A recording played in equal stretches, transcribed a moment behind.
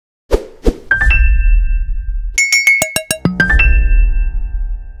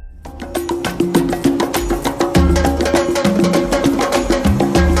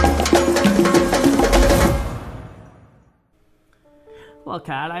Well,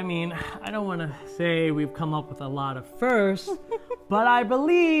 Kat, I mean, I don't want to say we've come up with a lot of firsts, but I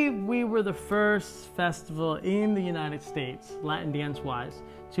believe we were the first festival in the United States, Latin dance-wise,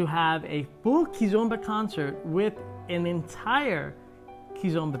 to have a full Kizomba concert with an entire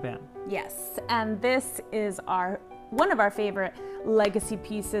Kizomba band. Yes, and this is one of our favorite legacy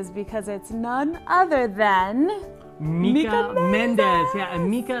pieces because it's none other than Mika Mendez. Yeah,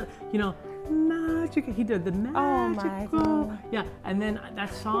 and Mika, you know, magic. He did the magic. Oh my God. Yeah, and then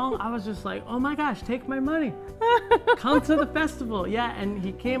that song, I was just like, oh my gosh, take my money. Come to the festival. Yeah, and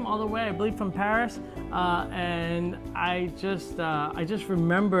he came all the way, I believe, from Paris. And I just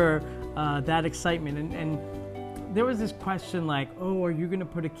remember that excitement. And there was this question like, oh, are you going to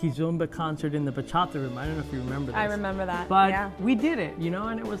put a Kizomba concert in the bachata room? I don't know if you remember this. I remember that, but yeah. We did it, you know,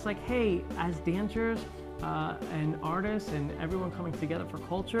 and it was like, hey, as dancers and artists and everyone coming together for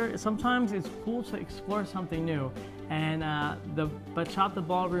culture, sometimes it's cool to explore something new. And the bachata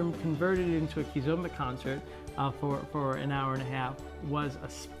ballroom converted into a Kizomba concert for an hour and a half was a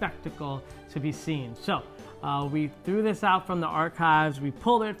spectacle to be seen. So we threw this out from the archives, we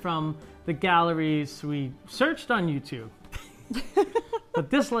pulled it from the galleries, we searched on YouTube.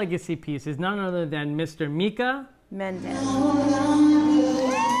 But this legacy piece is none other than Mr. Mika Mendez.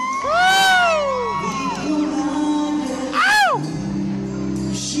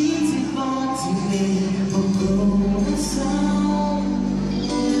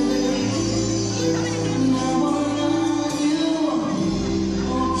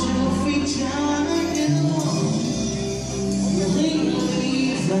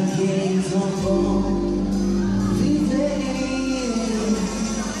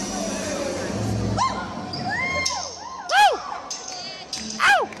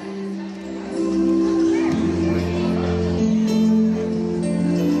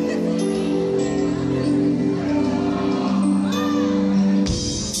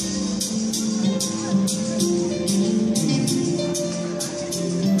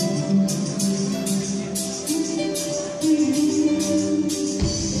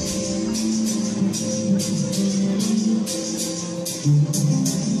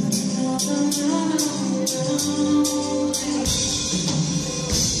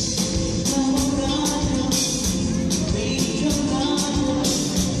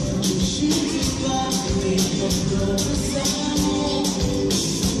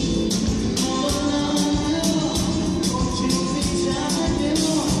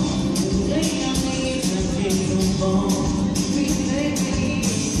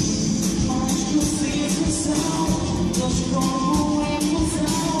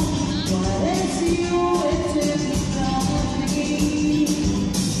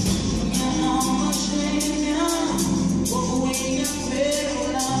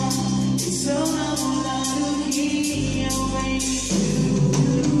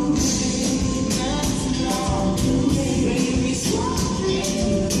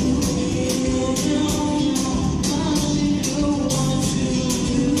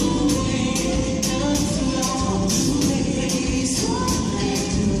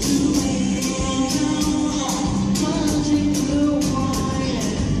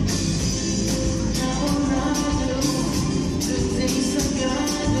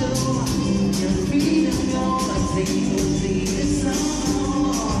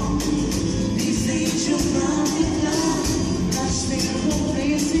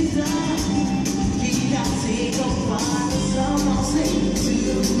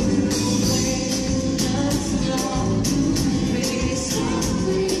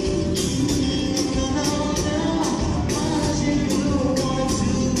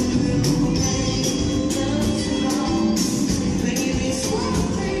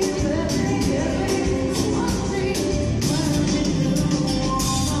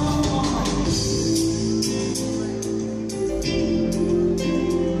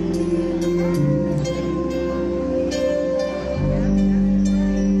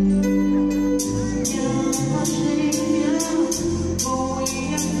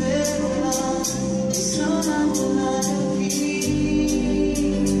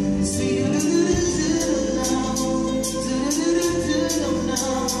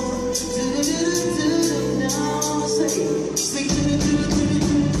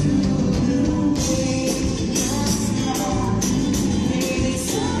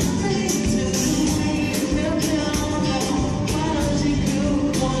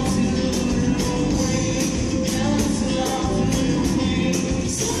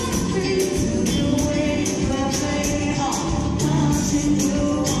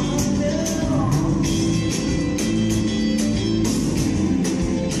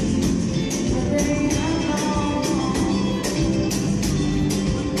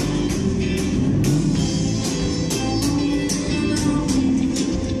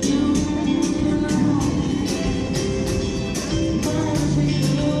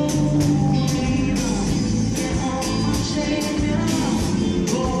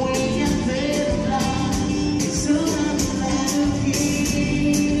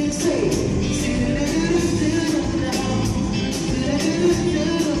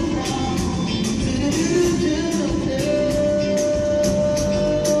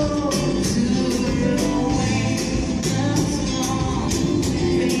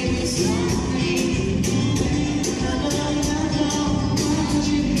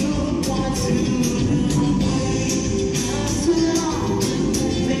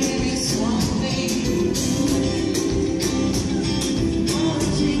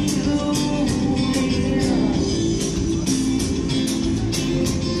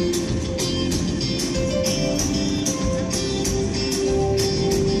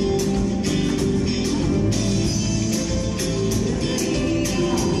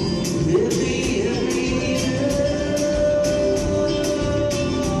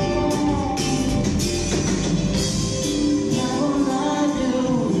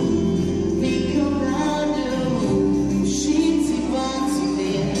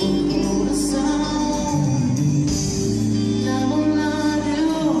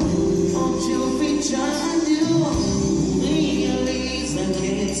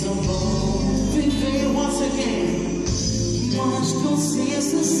 tão bom viver once again. Mais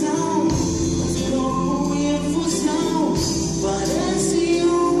consciência são, mas corpo e efusão. Parece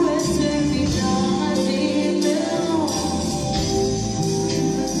uma eternidade.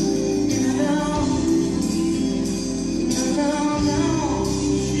 Não.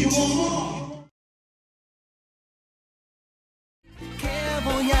 You want more? Que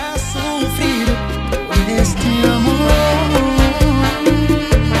voy a sufrir este